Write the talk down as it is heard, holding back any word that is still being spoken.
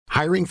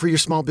Hiring for your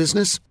small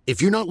business?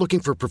 If you're not looking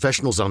for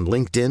professionals on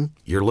LinkedIn,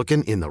 you're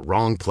looking in the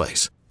wrong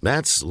place.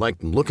 That's like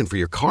looking for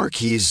your car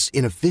keys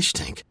in a fish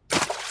tank.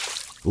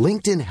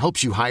 LinkedIn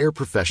helps you hire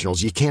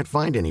professionals you can't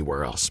find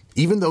anywhere else,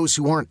 even those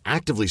who aren't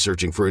actively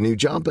searching for a new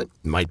job but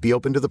might be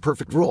open to the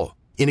perfect role.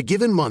 In a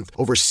given month,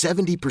 over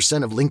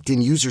 70% of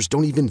LinkedIn users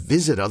don't even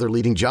visit other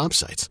leading job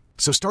sites.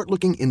 So start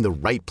looking in the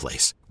right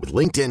place. With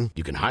LinkedIn,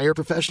 you can hire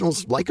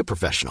professionals like a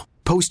professional.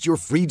 Post your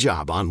free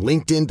job on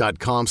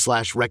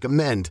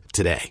linkedin.com/recommend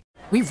today.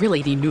 We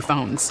really need new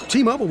phones.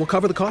 T-Mobile will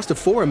cover the cost of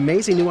 4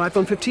 amazing new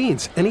iPhone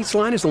 15s, and each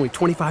line is only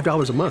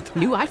 $25 a month.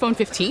 New iPhone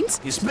 15s?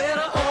 It's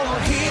better over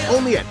here.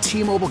 Only at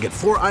T-Mobile, get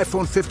 4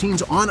 iPhone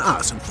 15s on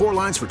us and 4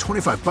 lines for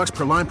 $25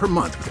 per line per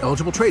month with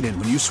eligible trade-in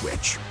when you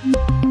switch.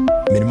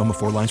 Minimum of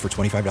 4 lines for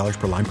 $25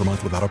 per line per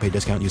month with autopay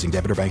discount using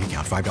debit or bank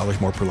account.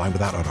 $5 more per line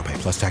without autopay,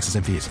 plus taxes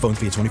and fees. Phone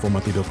fee at 24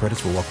 monthly bill credits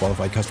for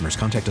well-qualified customers.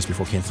 Contact us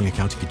before canceling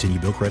account to continue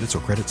bill credits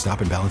or credit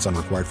stop and balance on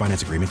required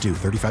finance agreement due.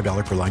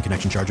 $35 per line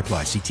connection charge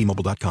applies. See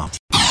T-Mobile.com.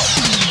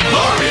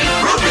 Laurie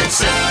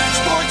Rubinson,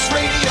 Sports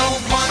Radio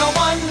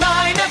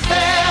 101.9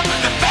 FM,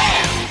 The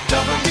Fan,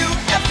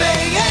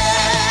 WFAN.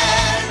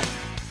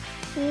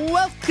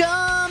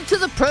 Welcome to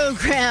the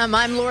program.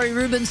 I'm Laurie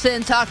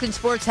Rubinson, talking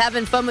sports,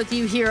 having fun with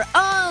you here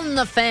on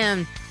The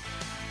Fan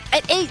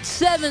at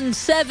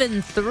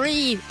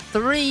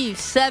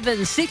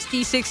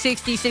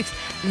 877-337-6666.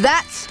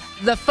 That's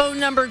the phone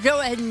number. Go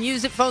ahead and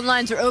use it. Phone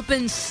lines are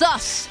open.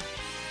 Sus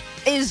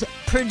is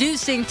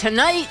producing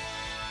tonight.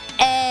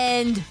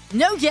 And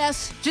no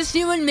guests, just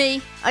you and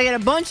me. I got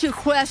a bunch of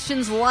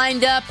questions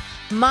lined up.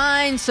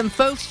 Mine, some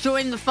folks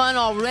joined the fun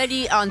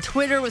already on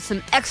Twitter with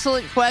some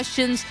excellent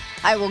questions.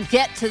 I will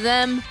get to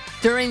them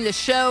during the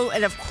show.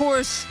 And, of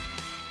course,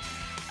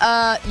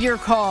 your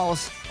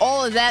calls.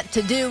 All of that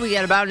to do. We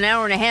got about an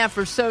hour and a half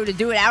or so to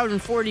do it, out in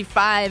 40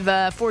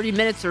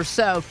 minutes or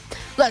so.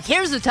 Look,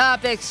 here's the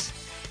topics.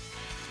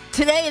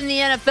 Today in the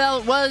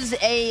NFL was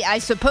I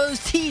suppose,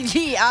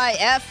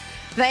 TGIF.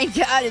 Thank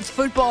God it's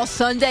football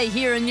Sunday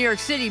here in New York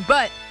City.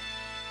 But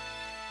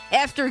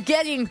after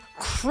getting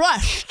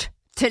crushed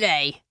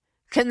today,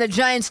 can the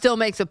Giants still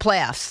make the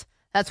playoffs?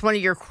 That's one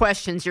of your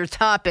questions, your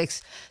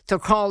topics to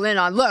call in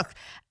on. Look,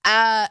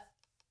 and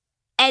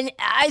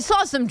I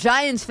saw some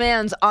Giants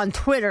fans on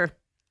Twitter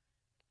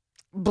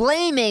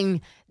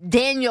blaming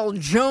Daniel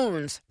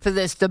Jones for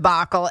this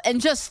debacle.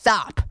 And just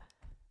stop.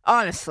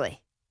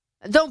 Honestly.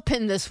 Don't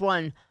pin this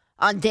one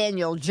on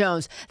Daniel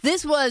Jones.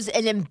 This was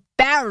an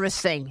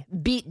embarrassing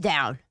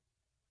beatdown.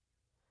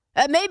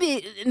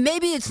 Maybe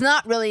it's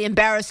not really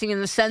embarrassing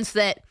in the sense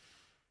that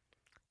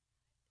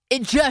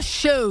it just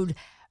showed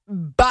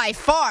by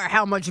far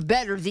how much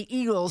better the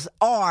Eagles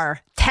are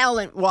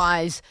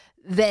talent-wise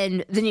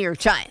than the New York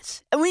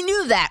Giants. And we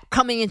knew that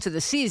coming into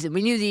the season.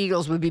 We knew the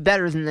Eagles would be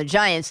better than the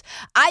Giants.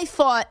 I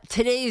thought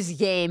today's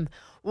game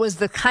was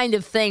the kind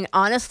of thing,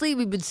 honestly,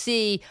 we would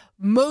see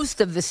most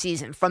of the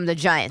season from the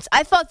Giants.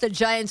 I thought the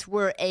Giants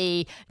were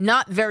a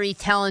not very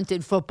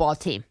talented football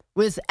team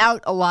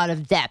without a lot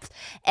of depth.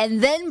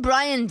 And then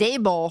Brian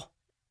Daboll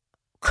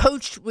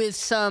coached with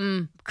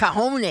some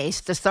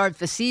cojones to start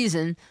the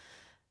season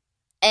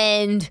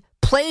and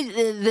played.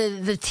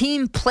 The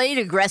team played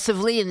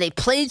aggressively, and they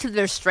played to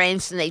their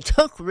strengths, and they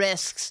took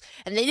risks,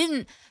 and they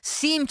didn't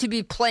seem to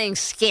be playing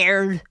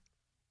scared.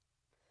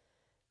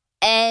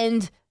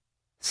 And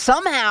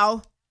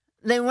somehow,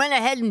 they went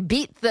ahead and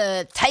beat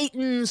the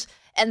Titans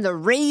and the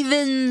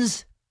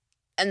Ravens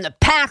and the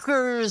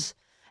Packers,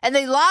 and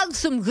they logged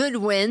some good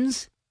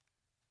wins.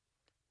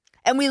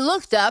 And we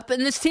looked up,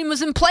 and this team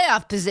was in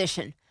playoff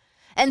position.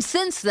 And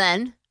since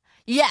then,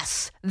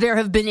 yes, there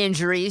have been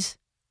injuries.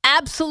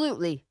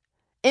 Absolutely.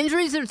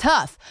 Injuries are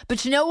tough.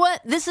 But you know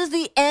what? This is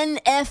the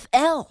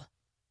NFL.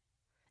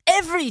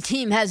 Every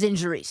team has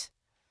injuries.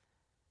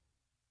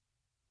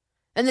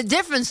 And the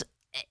difference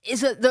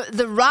is that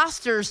the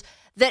rosters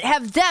that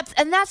have depth,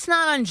 and that's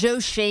not on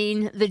Joe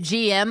Shane, the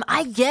GM.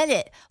 I get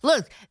it.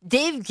 Look,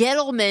 Dave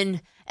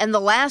Gettleman and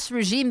the last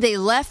regime, they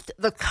left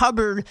the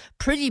cupboard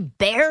pretty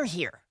bare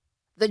here.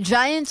 The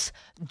Giants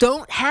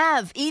don't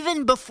have,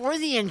 even before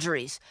the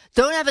injuries,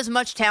 don't have as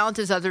much talent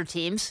as other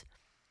teams.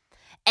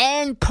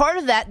 And part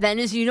of that then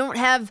is you don't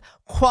have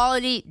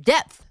quality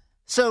depth.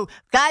 So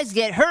guys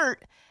get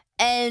hurt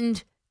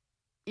and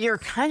you're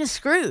kind of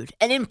screwed.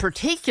 And in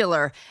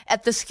particular,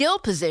 at the skill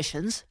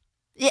positions,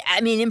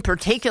 in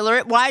particular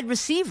at wide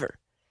receiver,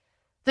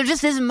 there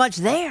just isn't much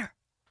there.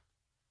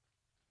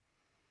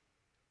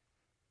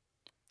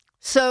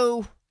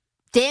 So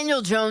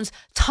Daniel Jones,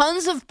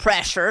 tons of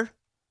pressure.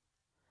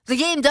 The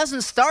game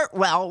doesn't start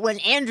well when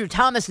Andrew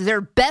Thomas, their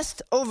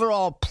best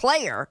overall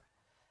player,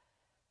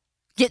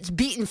 gets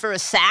beaten for a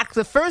sack.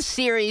 The first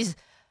series,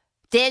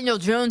 Daniel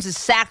Jones is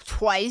sacked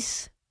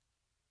twice.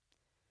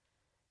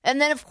 And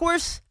then, of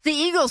course, the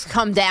Eagles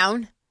come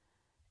down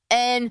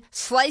and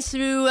slice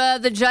through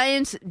the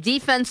Giants'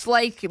 defense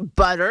like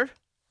butter.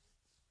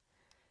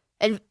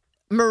 And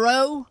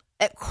Moreau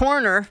at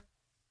corner,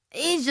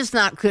 he's just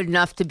not good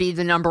enough to be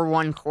the number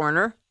one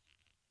corner.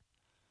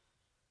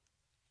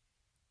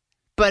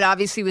 but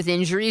obviously with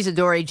injuries,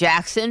 Adoree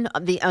Jackson,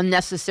 the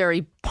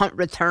unnecessary punt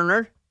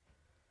returner,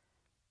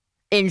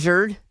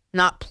 injured,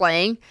 not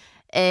playing,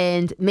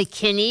 and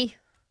McKinney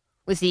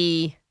with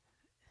the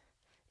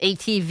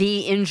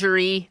ATV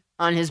injury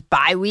on his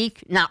bye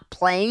week, not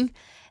playing.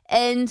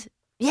 And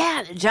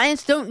yeah, the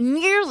Giants don't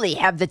nearly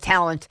have the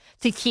talent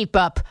to keep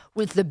up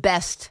with the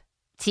best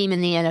team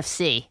in the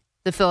NFC,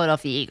 the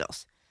Philadelphia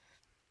Eagles.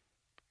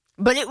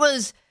 But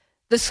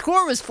the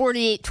score was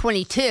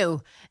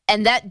 48-22,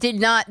 and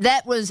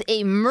that was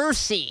a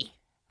mercy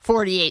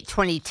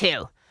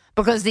 48-22,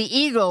 because the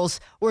Eagles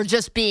were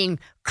just being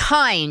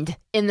kind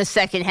in the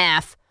second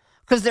half,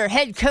 because their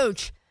head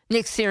coach,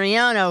 Nick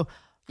Sirianni,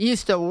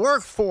 used to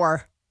work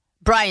for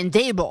Brian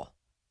Daboll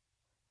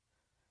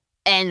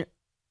and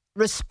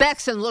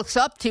respects and looks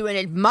up to and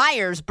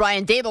admires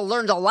Brian Daboll,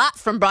 learned a lot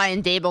from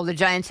Brian Daboll, the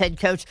Giants head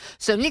coach.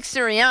 So Nick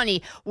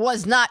Sirianni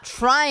was not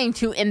trying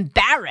to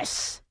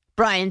embarrass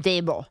Brian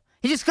Daboll.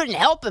 He just couldn't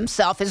help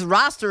himself. His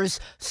roster is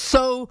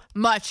so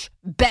much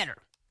better.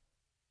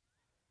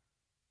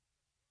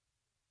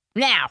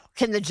 Now,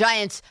 can the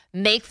Giants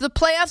make the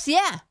playoffs?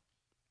 Yeah.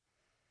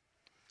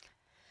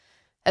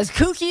 As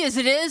kooky as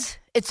it is,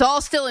 it's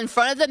all still in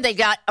front of them. They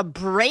got a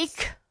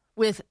break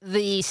with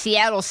the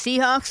Seattle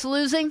Seahawks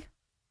losing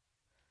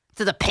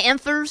to the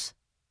Panthers.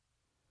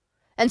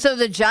 And so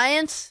the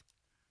Giants,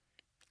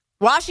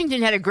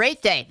 Washington had a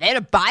great day. They had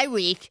a bye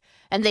week,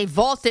 and they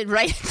vaulted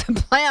right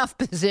into playoff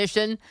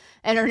position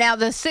and are now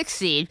the 6th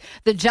seed.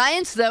 The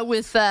Giants, though,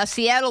 with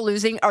Seattle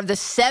losing, are the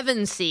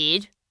 7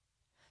 seed.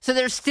 So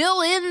they're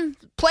still in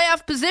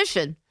playoff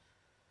position.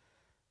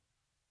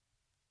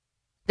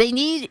 They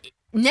need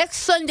next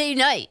Sunday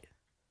night.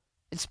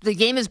 The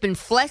game has been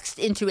flexed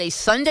into a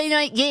Sunday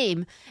night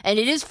game, and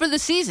it is for the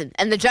season.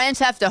 And the Giants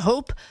have to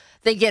hope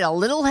they get a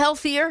little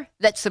healthier,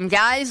 that some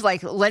guys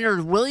like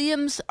Leonard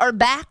Williams are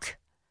back.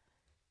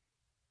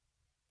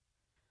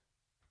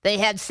 They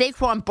had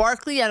Saquon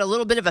Barkley on a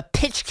little bit of a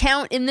pitch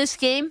count in this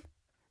game.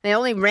 They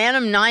only ran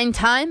him 9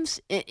 times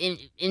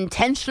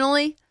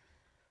intentionally,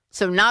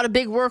 so not a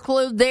big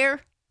workload there.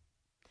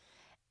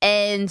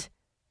 And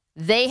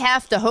they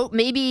have to hope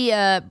maybe,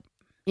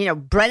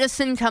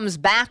 Bredesen comes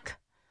back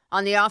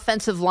on the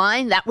offensive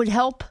line. That would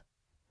help.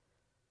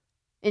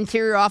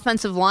 Interior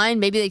offensive line,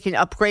 maybe they can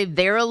upgrade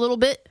there a little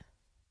bit.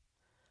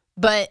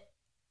 But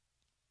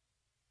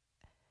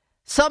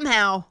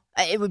somehow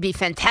it would be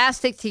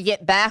fantastic to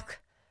get back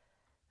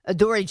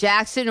Adoree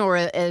Jackson or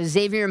a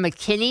Xavier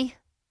McKinney.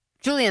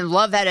 Julian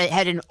Love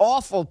had an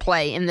awful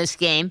play in this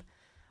game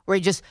where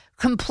he just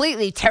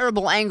completely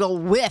terrible angle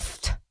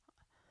whiffed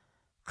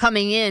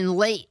coming in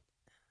late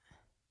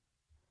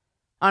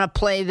on a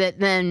play that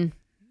then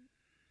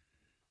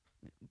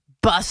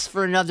busts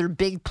for another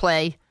big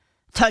play,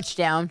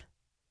 touchdown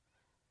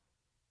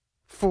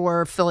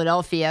for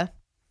Philadelphia.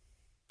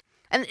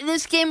 And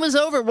this game was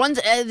over.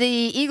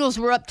 The Eagles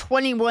were up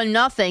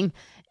 21-0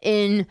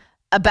 in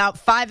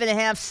about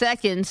 5.5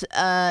 seconds,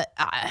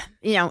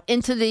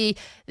 into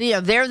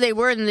there they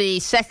were in the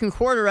second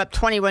quarter up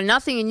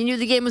 21-0, and you knew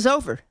the game was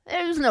over.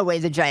 There was no way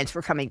the Giants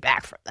were coming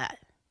back from that.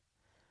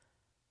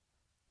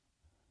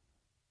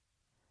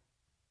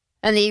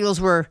 And the Eagles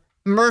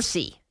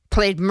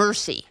played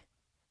mercy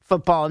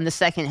football in the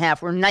second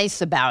half, were nice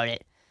about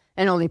it,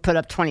 and only put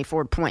up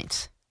 24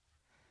 points.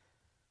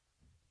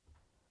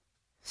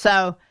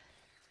 So,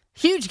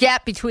 huge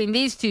gap between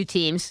these two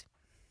teams.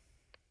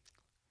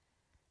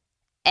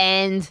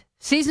 And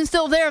season's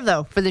still there,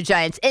 though, for the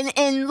Giants.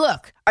 And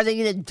look, are they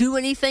going to do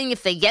anything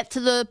if they get to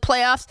the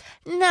playoffs?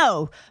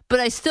 No. But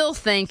I still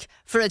think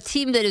for a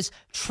team that is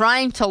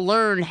trying to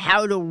learn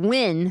how to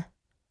win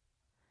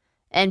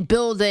and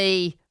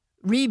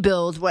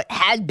rebuild what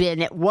had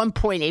been at one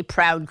point a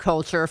proud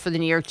culture for the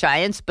New York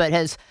Giants, but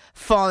has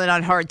fallen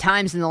on hard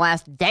times in the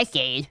last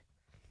decade,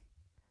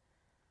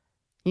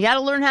 you got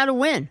to learn how to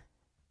win.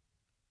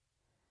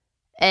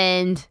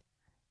 And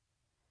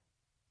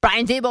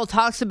Brian Daboll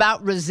talks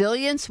about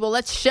resilience. Well,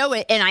 let's show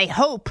it. And I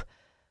hope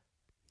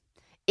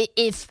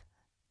if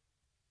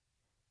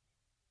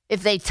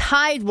they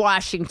tied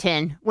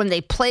Washington when they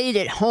played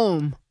at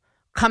home,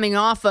 coming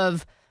off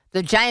of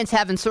the Giants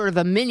having sort of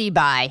a mini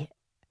bye,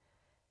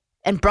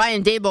 and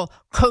Brian Daboll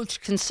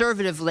coached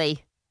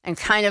conservatively and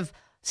kind of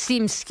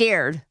seemed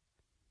scared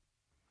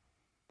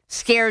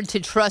to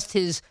trust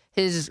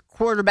his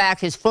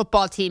quarterback, his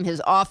football team,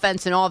 his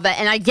offense, and all of that.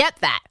 And I get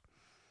that.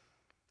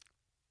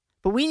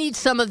 But we need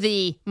some of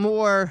the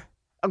more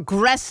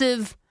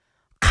aggressive,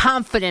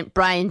 confident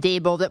Brian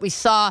Daboll that we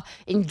saw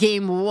in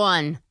Game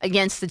 1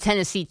 against the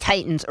Tennessee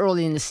Titans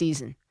early in the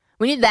season.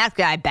 We need that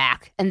guy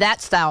back and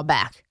that style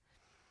back.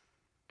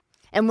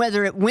 And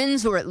whether it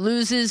wins or it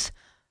loses,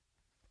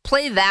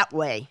 play that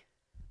way.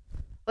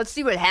 Let's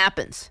see what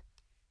happens.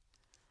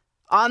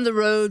 On the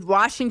road,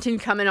 Washington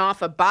coming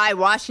off a bye.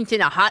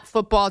 Washington, a hot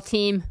football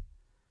team.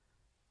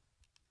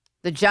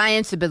 The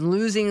Giants have been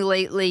losing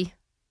lately.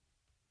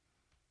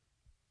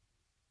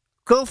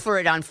 Go for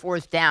it on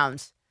 4th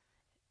downs.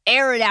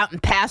 Air it out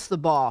and pass the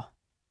ball.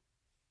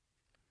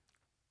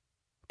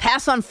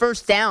 Pass on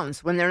 1st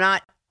downs when they're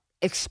not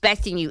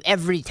expecting you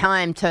every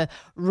time to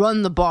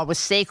run the ball with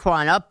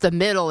Saquon up the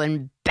middle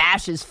and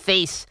bash his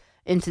face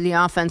into the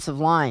offensive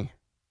line.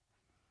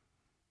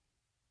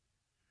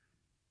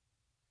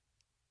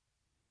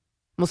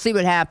 We'll see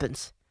what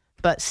happens.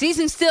 But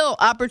season still,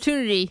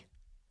 opportunity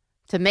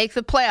to make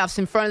the playoffs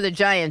in front of the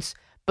Giants.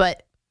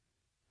 But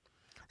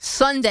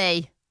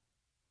Sunday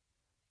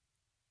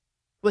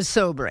was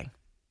sobering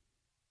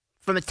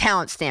from a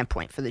talent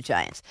standpoint for the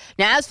Giants.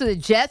 Now, as for the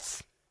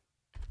Jets,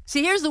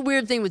 see, here's the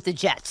weird thing with the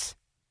Jets.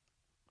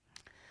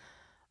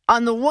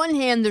 On the one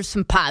hand, there's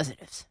some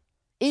positives,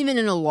 even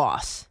in a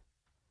loss.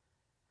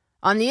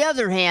 On the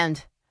other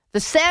hand, the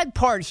sad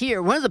part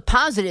here, one of the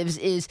positives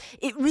is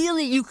it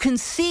really, you can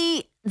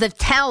see the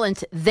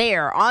talent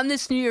there on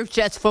this New York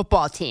Jets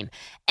football team.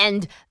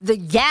 And the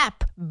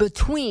gap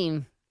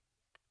between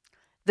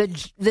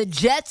the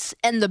Jets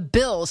and the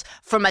Bills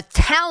from a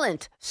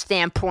talent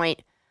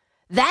standpoint,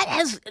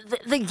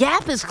 the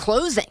gap is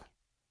closing.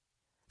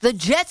 The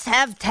Jets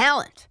have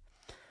talent.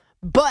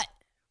 But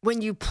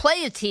when you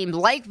play a team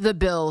like the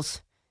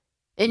Bills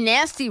in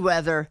nasty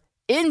weather,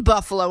 in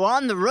Buffalo,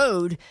 on the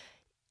road,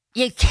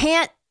 you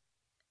can't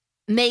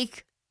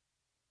make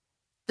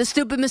the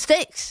stupid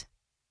mistakes,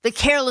 the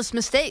careless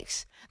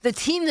mistakes. The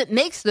team that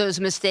makes those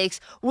mistakes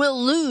will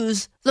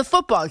lose the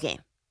football game.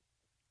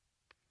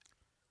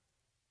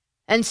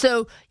 And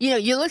so,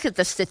 you look at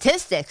the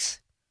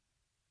statistics.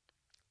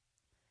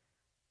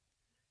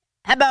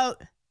 How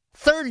about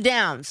third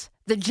downs?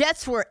 The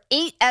Jets were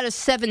 8 out of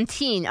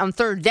 17 on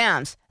third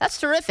downs. That's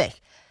terrific.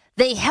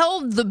 They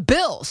held the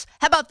Bills.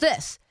 How about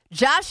this?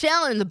 Josh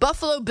Allen and the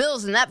Buffalo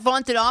Bills and that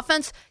vaunted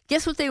offense,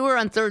 guess what they were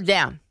on third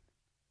down?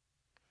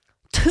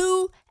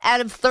 2 out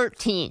of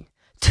 13.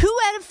 2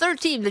 out of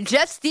 13. The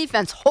Jets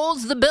defense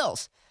holds the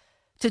Bills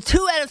to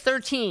 2 out of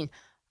 13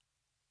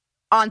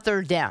 on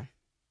third down.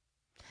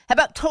 How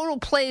about total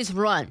plays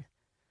run?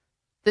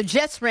 The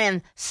Jets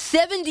ran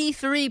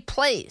 73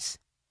 plays,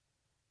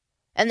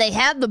 and they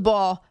had the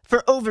ball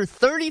for over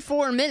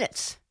 34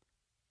 minutes.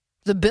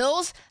 The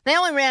Bills, they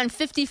only ran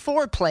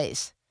 54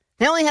 plays.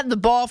 They only had the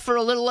ball for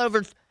a little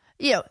over,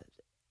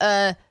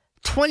 roughly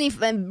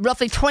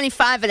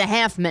 25 and a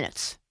half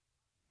minutes.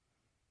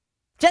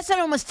 Jets had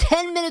almost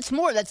 10 minutes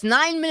more. That's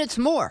 9 minutes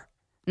more.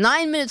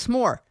 9 minutes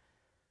more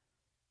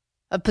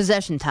of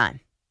possession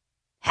time,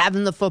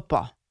 having the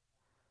football.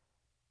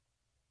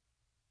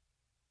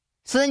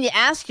 So then you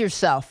ask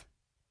yourself,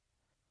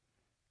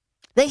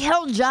 they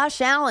held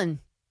Josh Allen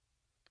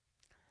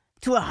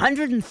to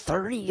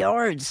 130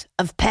 yards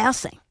of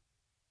passing.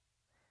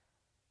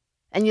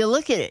 And you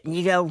look at it and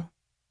you go,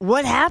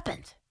 what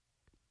happened?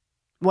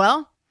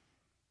 Well,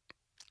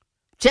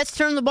 Jets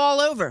turned the ball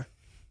over,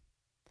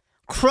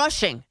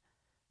 crushing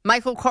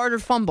Michael Carter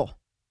fumble.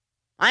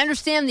 I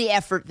understand the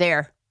effort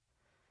there.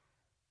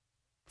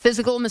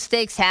 Physical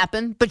mistakes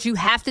happen, but you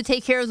have to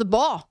take care of the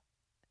ball.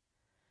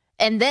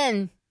 And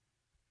then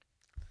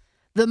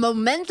the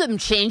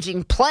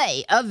momentum-changing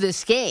play of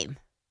this game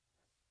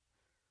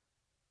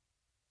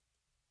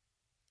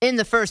in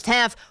the first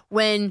half,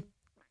 when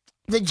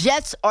the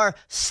Jets are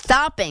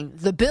stopping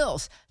the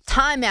Bills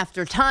time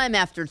after time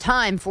after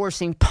time,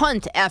 forcing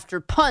punt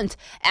after punt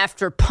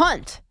after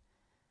punt.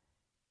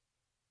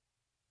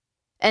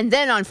 And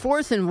then on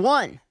 4th and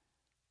 1,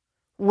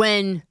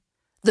 when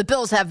the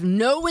Bills have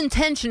no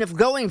intention of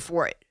going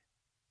for it,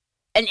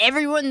 and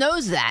everyone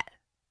knows that.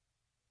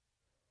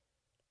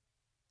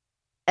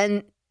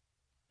 And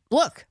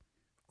look,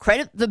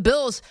 credit the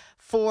Bills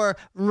for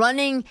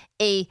running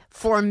a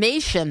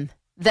formation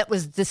that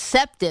was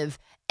deceptive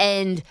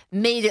and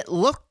made it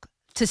look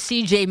to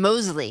C.J.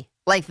 Mosley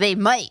like they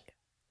might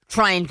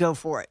try and go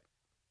for it.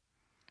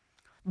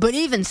 But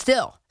even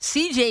still,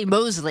 C.J.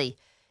 Mosley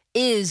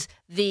is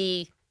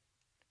the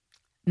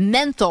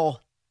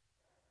mental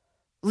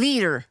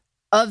leader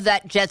of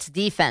that Jets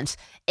defense,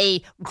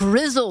 a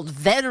grizzled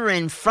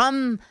veteran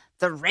from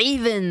the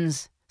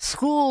Ravens,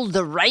 schooled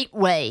the right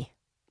way.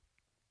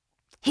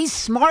 He's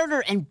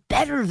smarter and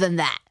better than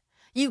that.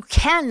 You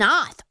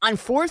cannot, on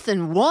 4th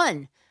and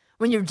 1,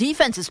 when your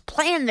defense is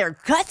playing their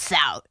guts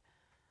out,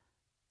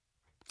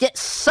 get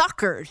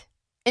suckered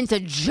into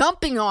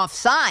jumping off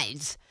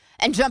sides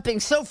and jumping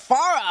so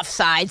far off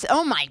sides.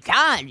 Oh my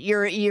God,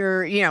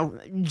 you're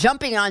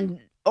jumping on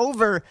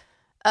over.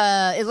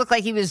 It looked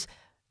like he was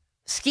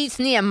Skeets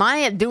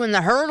Nehemiah doing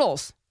the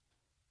hurdles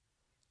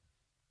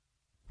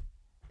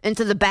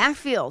into the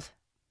backfield,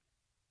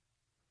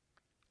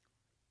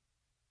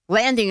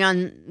 landing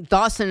on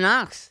Dawson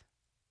Knox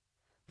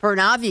for an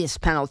obvious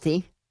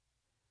penalty.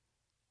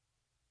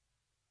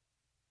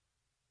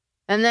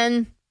 And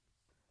then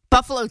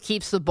Buffalo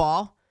keeps the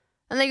ball,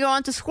 and they go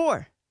on to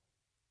score.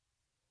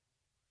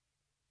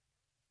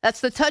 That's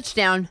the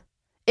touchdown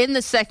in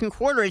the second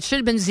quarter. It should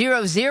have been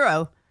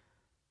 0-0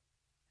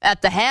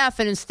 at the half,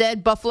 and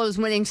instead Buffalo's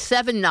winning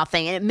 7-0.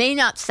 And it may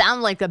not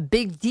sound like a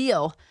big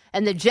deal,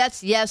 and the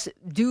Jets, yes,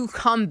 do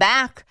come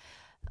back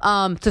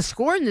to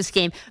score in this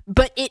game,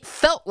 but it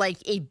felt like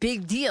a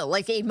big deal,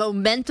 like a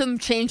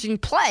momentum-changing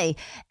play.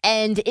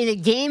 And in a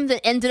game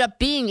that ended up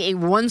being a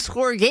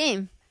one-score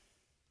game,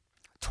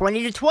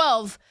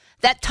 20-12,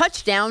 that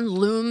touchdown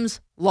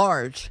looms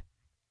large.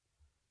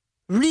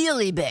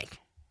 Really big.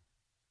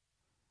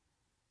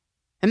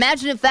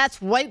 Imagine if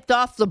that's wiped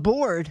off the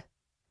board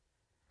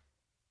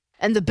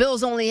and the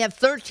Bills only have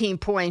 13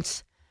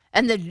 points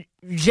and the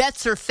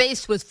Jets are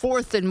faced with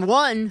 4th and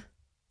 1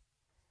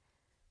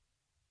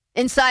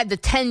 inside the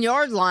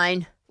 10-yard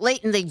line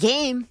late in the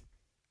game.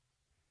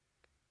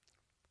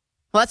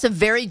 Well, that's a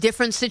very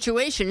different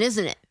situation,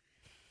 isn't it?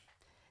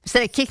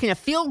 Instead of kicking a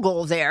field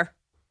goal there,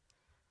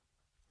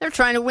 they're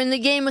trying to win the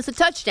game with a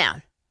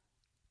touchdown.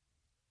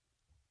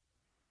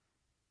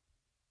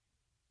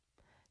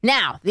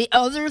 Now, the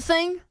other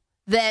thing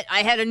that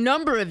I had a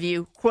number of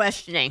you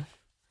questioning,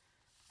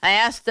 I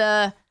asked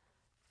if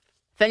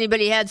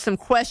anybody had some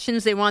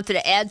questions they wanted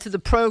to add to the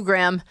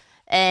program,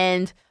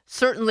 and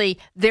certainly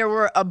there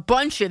were a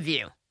bunch of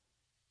you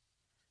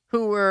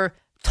who were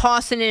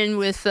tossing in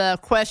with a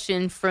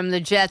question from the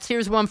Jets.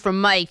 Here's one from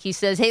Mike. He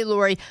says, "Hey,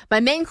 Lori, my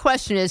main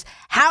question is,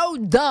 how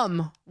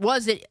dumb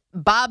was it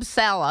Robert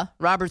Saleh,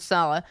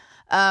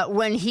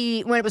 when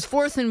it was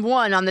 4th and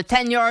 1 on the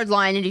 10-yard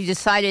line and he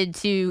decided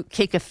to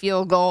kick a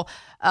field goal?"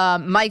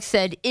 Mike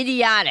said,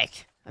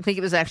 idiotic. I think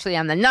it was actually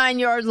on the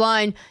 9-yard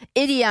line.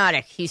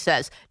 Idiotic, he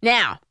says.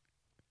 Now,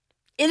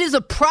 it is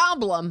a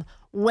problem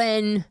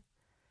when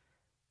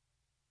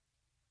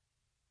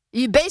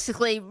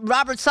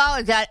Robert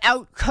Saleh got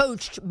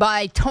out-coached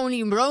by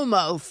Tony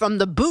Romo from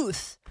the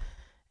booth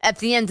at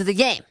the end of the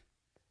game.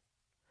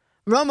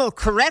 Romo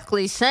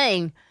correctly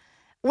saying,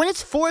 when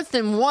it's 4th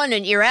and 1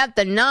 and you're at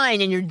the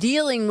 9 and you're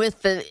dealing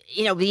with the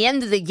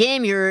end of the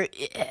game,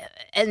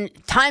 and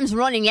time's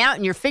running out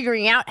and you're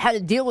figuring out how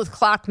to deal with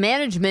clock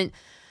management,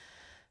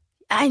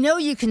 I know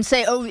you can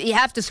say, oh, you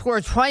have to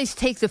score twice,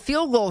 take the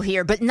field goal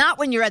here, but not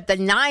when you're at the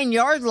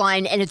 9-yard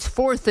line and it's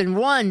 4th and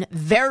 1,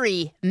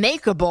 very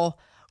makeable.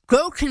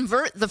 Go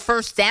convert the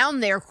first down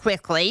there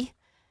quickly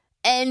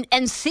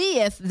and see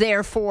if,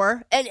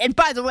 therefore, and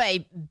by the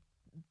way,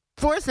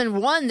 4th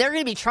and 1, they're going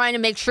to be trying to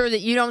make sure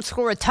that you don't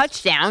score a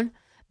touchdown.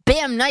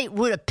 Bam Knight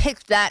would have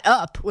picked that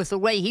up with the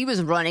way he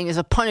was running as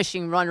a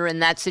punishing runner in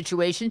that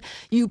situation.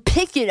 You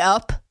pick it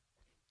up,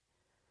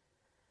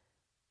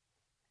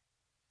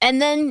 and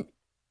then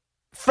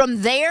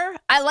from there,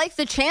 I like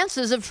the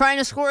chances of trying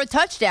to score a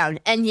touchdown.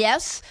 And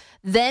yes,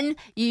 then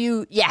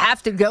you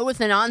have to go with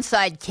an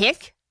onside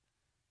kick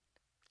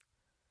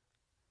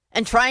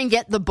and try and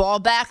get the ball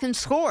back and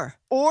score.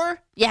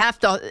 Or you have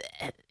to,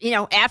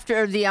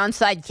 after the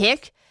onside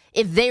kick,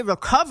 if they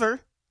recover,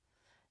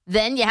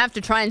 then you have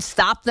to try and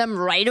stop them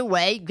right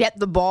away, get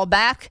the ball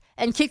back,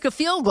 and kick a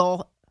field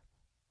goal.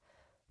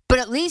 But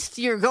at least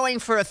you're going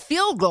for a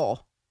field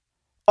goal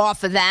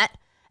off of that,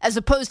 as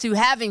opposed to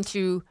having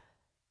to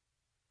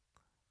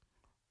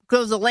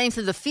go the length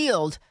of the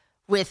field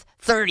with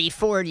 30,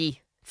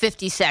 40,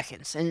 50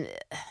 seconds. And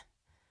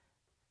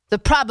the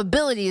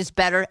probability is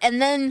better.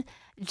 And then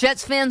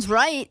Jets fans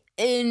right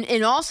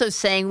in also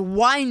saying,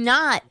 why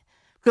not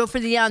go for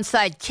the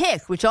onside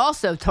kick, which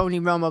also Tony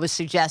Romo was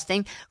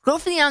suggesting. Go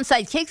for the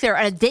onside kick there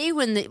on a day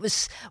when it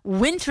was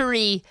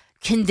wintry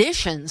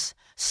conditions,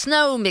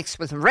 snow mixed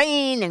with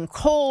rain and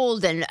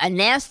cold and a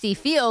nasty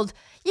field.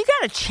 You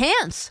got a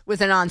chance with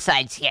an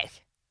onside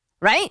kick,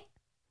 right?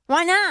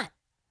 Why not?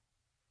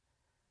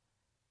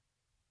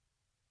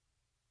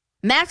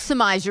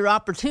 Maximize your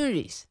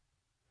opportunities.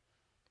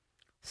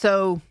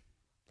 So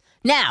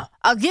now,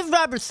 I'll give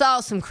Robert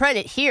Saleh some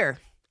credit here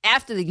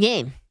after the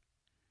game.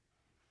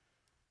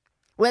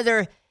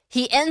 Whether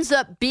he ends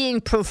up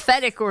being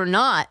prophetic or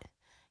not,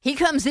 he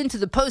comes into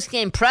the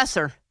post-game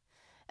presser,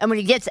 and when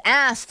he gets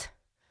asked,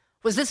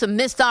 was this a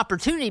missed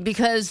opportunity?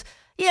 Because,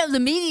 the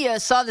media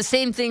saw the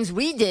same things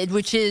we did,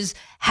 which is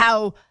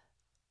how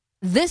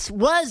this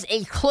was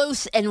a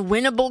close and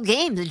winnable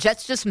game. The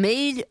Jets just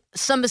made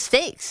some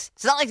mistakes.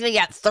 It's not like they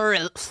got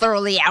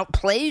thoroughly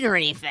outplayed or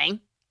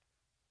anything.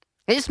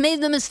 They just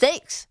made the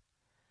mistakes.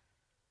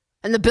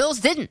 And the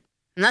Bills didn't.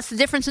 And that's the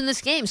difference in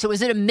this game. So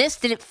was it a miss?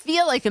 Did it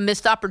feel like a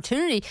missed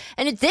opportunity?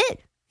 And it did.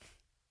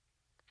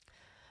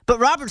 But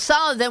Robert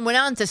Saleh then went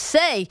on to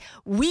say,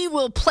 we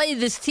will play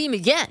this team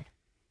again.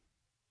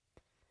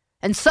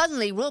 And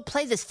suddenly, we'll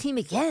play this team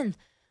again.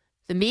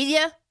 The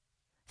media,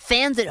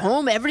 fans at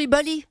home,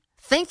 everybody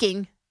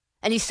thinking,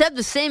 and he said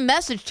the same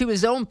message to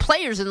his own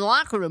players in the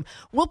locker room,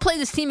 we'll play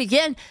this team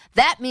again.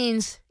 That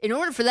means in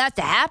order for that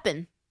to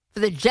happen,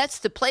 for the Jets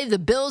to play the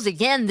Bills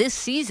again this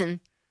season,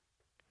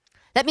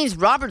 that means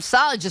Robert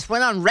Saleh just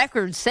went on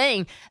record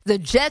saying the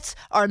Jets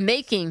are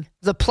making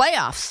the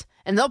playoffs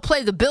and they'll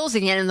play the Bills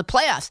again in the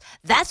playoffs.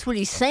 That's what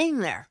he's saying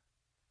there.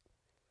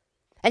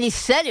 And he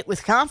said it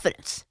with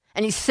confidence.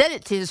 And he said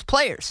it to his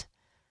players.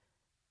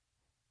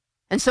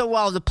 And so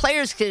while the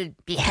players could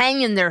be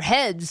hanging their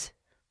heads,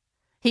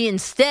 he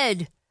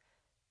instead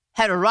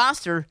had a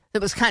roster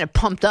that was kind of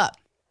pumped up.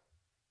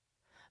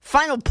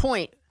 Final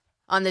point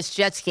on this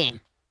Jets game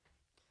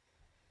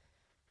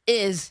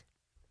is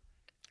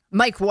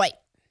Mike White.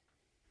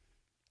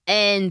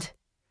 And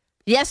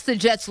yes, the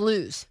Jets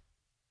lose.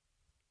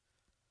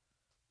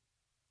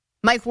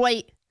 Mike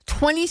White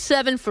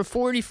 27 for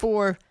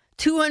 44,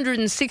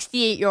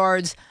 268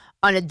 yards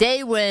on a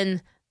day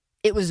when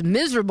it was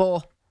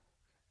miserable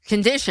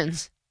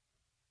conditions.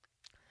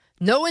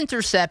 No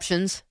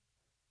interceptions.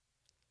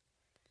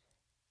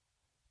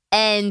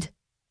 And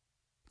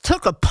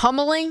took a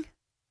pummeling.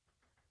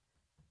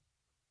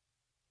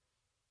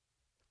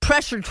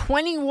 Pressured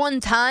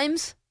 21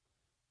 times.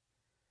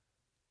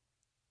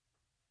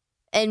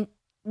 And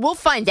we'll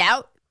find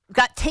out.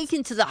 Got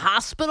taken to the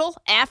hospital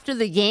after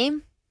the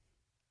game.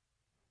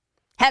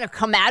 Had to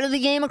come out of the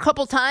game a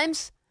couple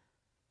times.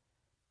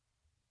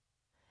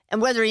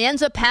 And whether he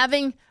ends up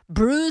having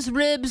bruised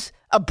ribs,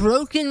 a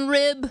broken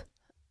rib,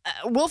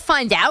 we'll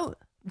find out.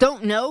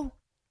 Don't know.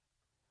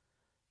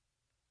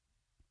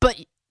 But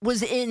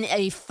was in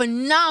a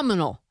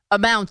phenomenal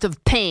amount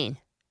of pain.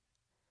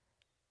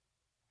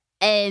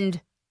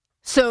 And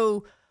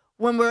so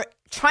when we're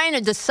trying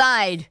to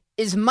decide,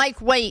 is Mike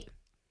White,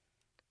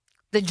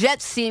 the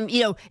Jets seem,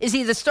 is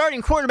he the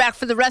starting quarterback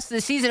for the rest of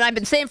the season? I've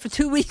been saying for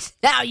 2 weeks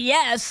now,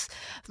 yes.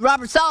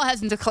 Robert Saleh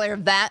hasn't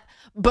declared that.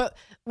 But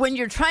when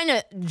you're trying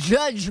to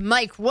judge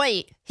Mike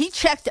White, he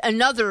checked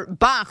another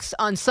box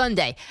on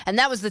Sunday, and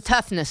that was the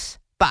toughness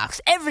box.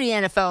 Every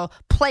NFL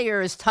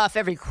player is tough.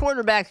 Every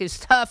quarterback is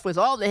tough with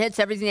all the hits,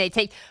 everything they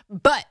take.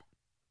 But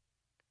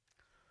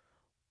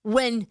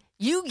when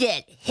you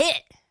get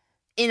hit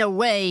in a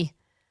way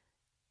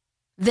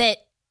that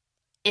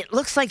it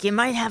looks like you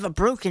might have a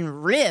broken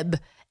rib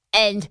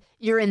and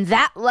you're in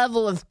that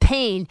level of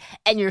pain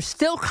and you're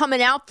still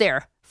coming out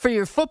there for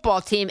your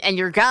football team and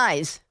your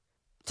guys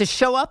to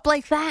show up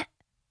like that,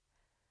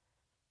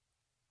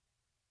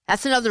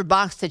 that's another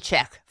box to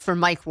check for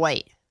Mike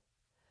White.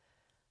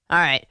 All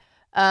right.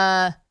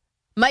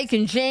 Mike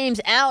and James,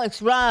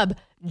 Alex, Rob,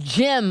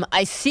 Jim,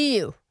 I see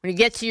you. When you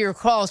get to your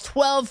calls,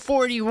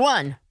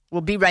 1241. We'll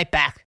be right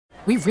back.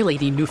 We really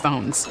need new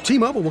phones.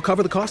 T-Mobile will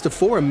cover the cost of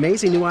 4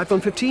 amazing new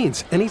iPhone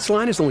 15s, and each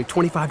line is only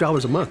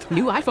 $25 a month.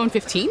 New iPhone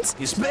 15s?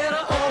 It's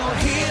better over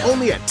here.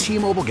 Only at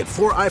T-Mobile, get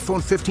 4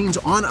 iPhone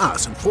 15s on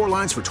us and 4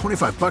 lines for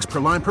 $25 per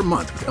line per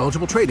month with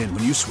eligible trade-in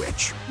when you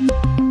switch.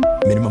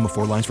 Minimum of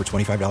 4 lines for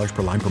 $25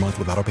 per line per month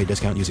with autopay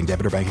discount using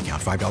debit or bank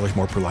account. $5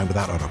 more per line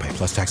without autopay,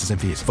 plus taxes and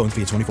fees. Phone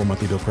fee at 24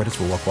 monthly bill credits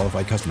for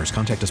well-qualified customers.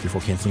 Contact us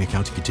before canceling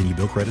account to continue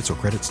bill credits or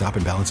credit stop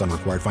and balance on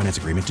required finance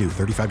agreement due.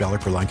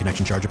 $35 per line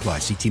connection charge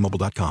applies. See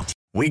T-Mobile.com.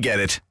 We get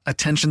it.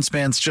 Attention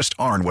spans just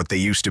aren't what they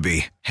used to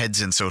be.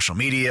 Heads in social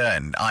media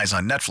and eyes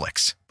on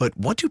Netflix. But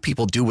what do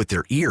people do with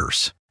their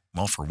ears?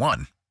 Well, for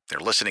one, they're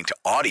listening to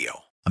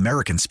audio.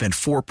 Americans spend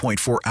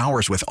 4.4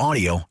 hours with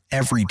audio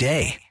every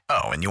day.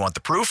 Oh, and you want the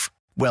proof?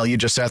 Well, you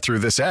just sat through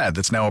this ad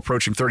that's now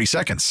approaching 30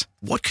 seconds.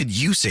 What could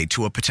you say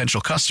to a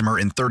potential customer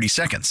in 30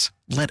 seconds?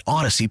 Let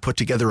Odyssey put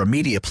together a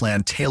media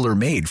plan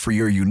tailor-made for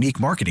your unique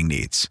marketing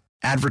needs.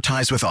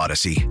 Advertise with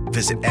Odyssey.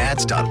 Visit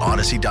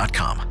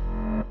ads.odyssey.com.